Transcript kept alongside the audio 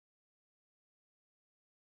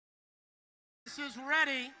is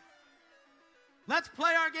ready. Let's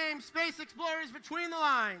play our game, Space Explorers Between the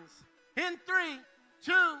Lines. In 3,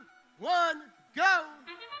 2, 1, go!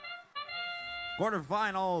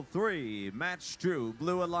 Quarterfinal 3, match 2.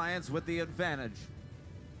 Blue Alliance with the advantage.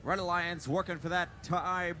 Red Alliance working for that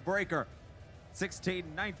tiebreaker.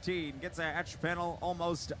 16-19 gets a hatch panel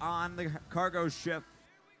almost on the cargo ship.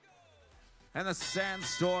 And the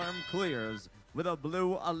sandstorm clears with a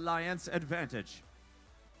Blue Alliance advantage.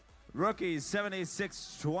 Rookies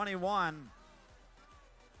 76-21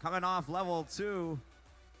 coming off level 2.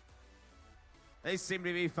 They seem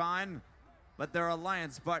to be fine, but their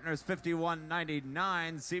alliance partners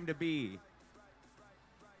 51-99 seem to be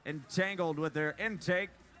entangled with their intake,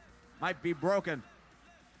 might be broken.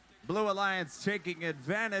 Blue Alliance taking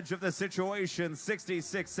advantage of the situation.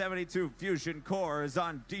 66-72 Fusion Core is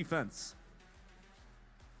on defense.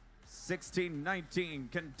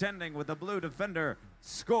 16-19 contending with the blue defender,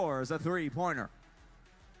 scores a three-pointer.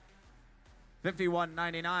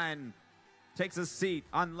 51-99 takes a seat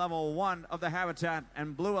on level 1 of the habitat,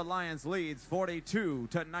 and Blue Alliance leads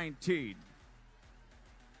 42-19.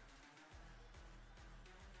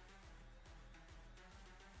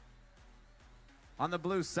 On the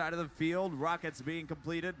blue side of the field, rockets being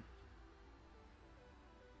completed.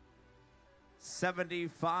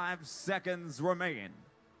 75 seconds remain.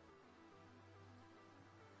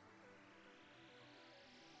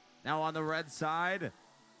 Now on the red side,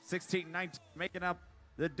 16-19 making up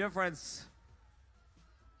the difference.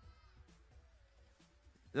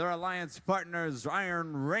 Their alliance partners,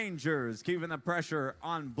 Iron Rangers, keeping the pressure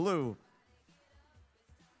on blue.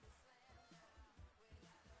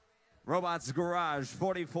 Robots Garage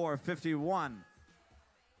 44-51.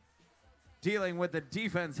 Dealing with the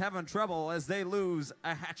defense, having trouble as they lose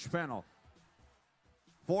a hatch panel.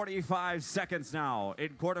 45 seconds now in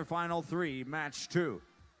quarterfinal 3, match 2.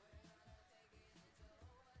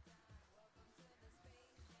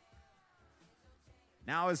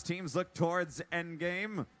 Now as teams look towards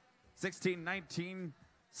endgame, 16-19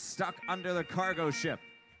 stuck under the cargo ship.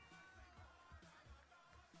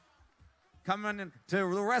 Coming to the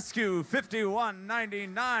rescue,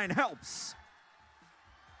 51-99 helps.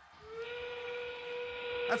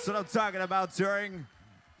 That's what I'm talking about, Turing.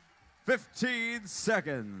 15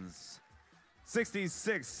 seconds.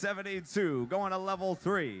 66-72 going to level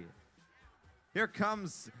 3. Here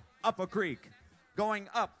comes Up a Creek going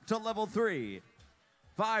up to level 3.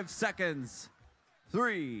 5 seconds.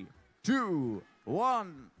 3, 2,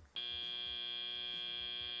 1.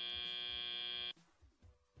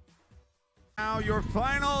 Now your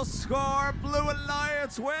final score, Blue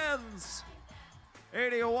Alliance wins.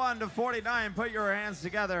 81-49. Put your hands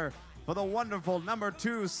together for the wonderful number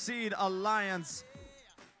 2 seed Alliance,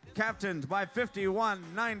 captained by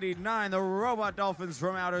 51-99, the Robot Dolphins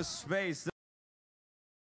from outer space.